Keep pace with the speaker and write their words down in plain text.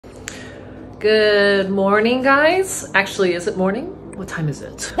Good morning, guys. Actually, is it morning? What time is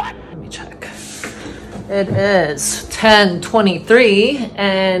it? Let me check. It is 10:23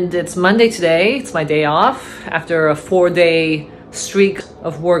 and it's Monday today. It's my day off after a 4-day streak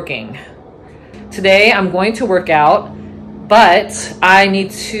of working. Today I'm going to work out, but I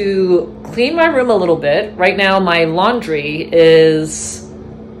need to clean my room a little bit. Right now my laundry is,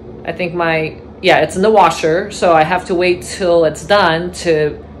 I think it's in the washer, so I have to wait till it's done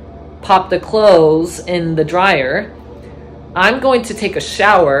to pop the clothes in the dryer. I'm going to take a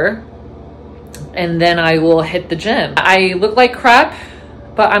shower and then I will hit the gym. I look like crap,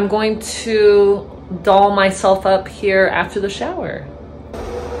 but I'm going to doll myself up here after the shower.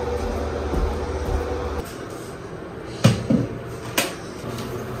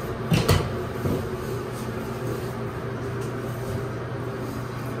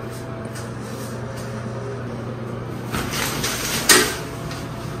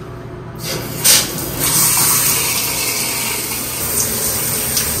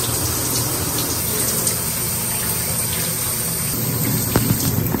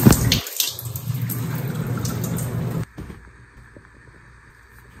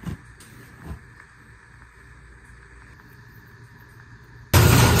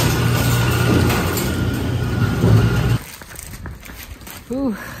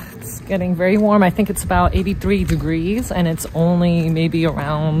 Ooh, it's getting very warm. I think it's about 83 degrees and it's only maybe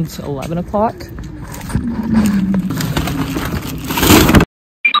around 11 o'clock.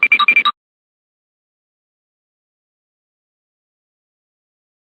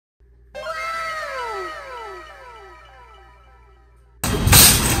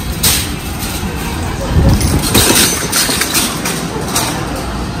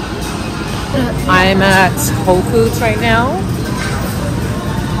 I'm at Whole Foods right now.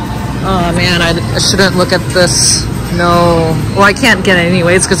 Oh man, I shouldn't look at this. No, well, I can't get it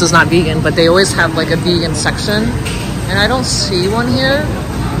anyways because it's not vegan, but they always have like a vegan section and I don't see one here,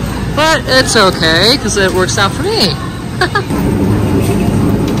 but it's okay because it works out for me.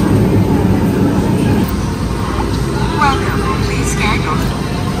 Welcome, please scan your...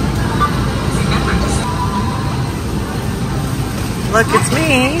 Look, it's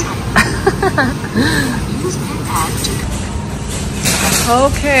me.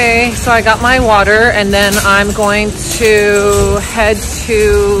 Okay, so I got my water and then I'm going to head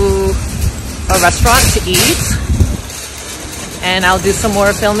to a restaurant to eat and I'll do some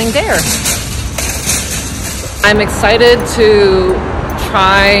more filming there. I'm excited to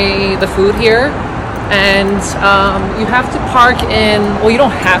try the food here, and you have to park in, well, you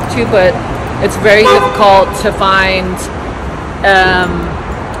don't have to, but it's very difficult to find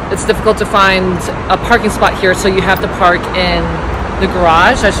a parking spot here, so you have to park in the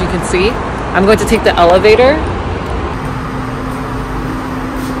garage, as you can see. I'm going to take the elevator.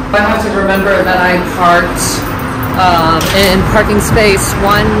 I have to remember that I parked in parking space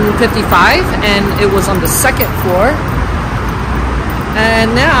 155 and it was on the second floor.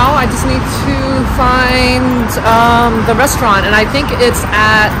 And now I just need to find the restaurant, and I think it's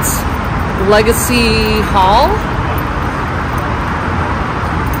at Legacy Hall.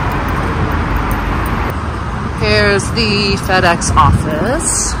 Here's the FedEx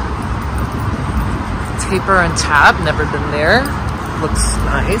office. Taper and Tab, never been there. Looks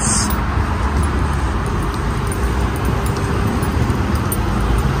nice.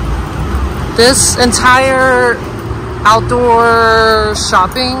 This entire outdoor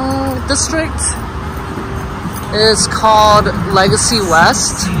shopping district is called Legacy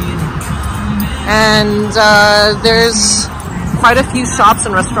West. And there's quite a few shops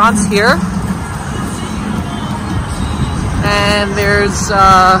and restaurants here. And there's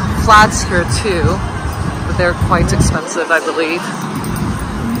flats here too, but they're quite expensive, I believe.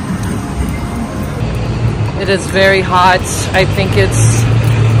 It is very hot. I think it's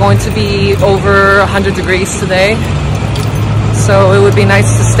going to be over 100 degrees today. So it would be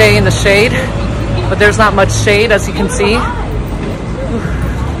nice to stay in the shade, but there's not much shade, as you can see.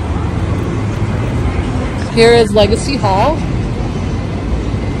 Here is Legacy Hall.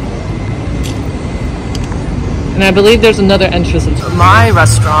 And I believe there's another entrance into my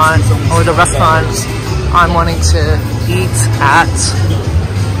restaurant, or the restaurant I'm wanting to eat at.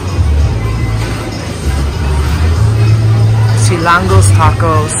 Chilango's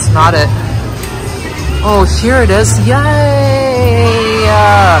Tacos, not it. Oh, here it is. Yay!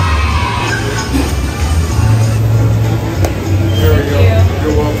 There we go.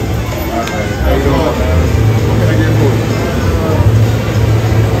 You're welcome. How you doing, man? What can I get for you?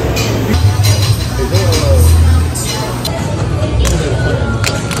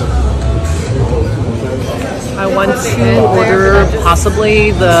 I want to order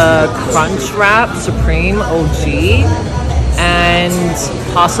possibly the Crunch Wrap Supreme OG, and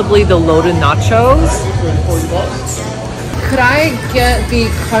possibly the loaded nachos. Could I get the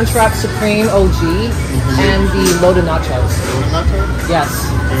Crunch Wrap Supreme OG and the loaded nachos? Loaded nachos? Yes.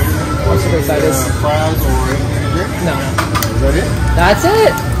 I'm super excited. Fries or anything to drink? No. Is that it? That's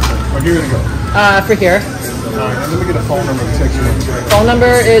it. Or here we go. For here. Alright, let me get a phone number to text you. Phone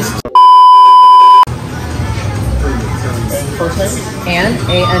number is First name? Ann,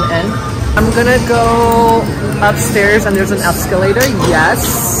 A-N-N. I'm gonna go upstairs and there's an escalator. Yes.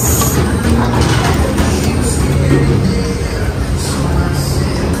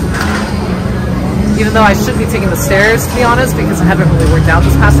 Even though I should be taking the stairs, to be honest, because I haven't really worked out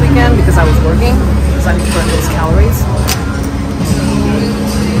this past weekend because I was working, because I need to burn those calories.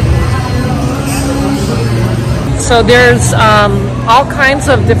 So there's all kinds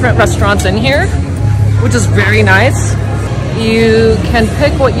of different restaurants in here, which is very nice. You can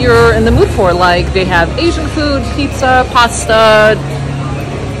pick what you're in the mood for. Like they have Asian food, pizza, pasta,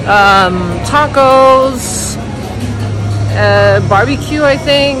 tacos, barbecue, I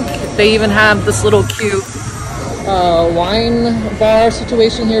think. They even have this little cute wine bar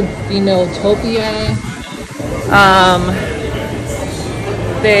situation here, Vinotopia.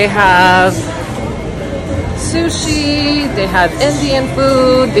 They have sushi, they have Indian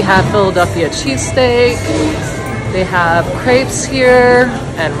food, they have Philadelphia cheesesteak, they have crepes here,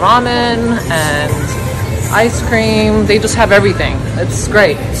 and ramen, and ice cream. They just have everything. It's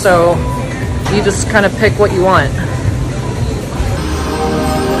great. So you just kind of pick what you want.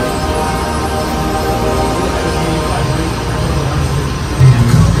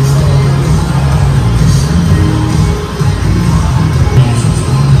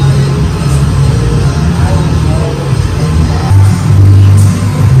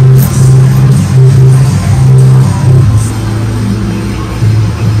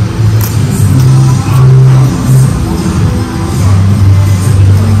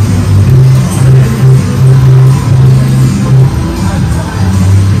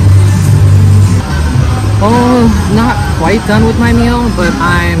 Not quite done with my meal, but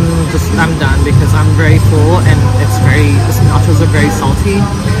I'm done because I'm very full and these nachos are very salty.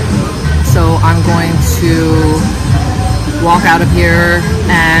 So I'm going to walk out of here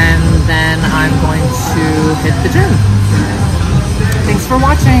and then I'm going to hit the gym. Thanks for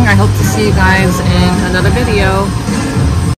watching. I hope to see you guys in another video.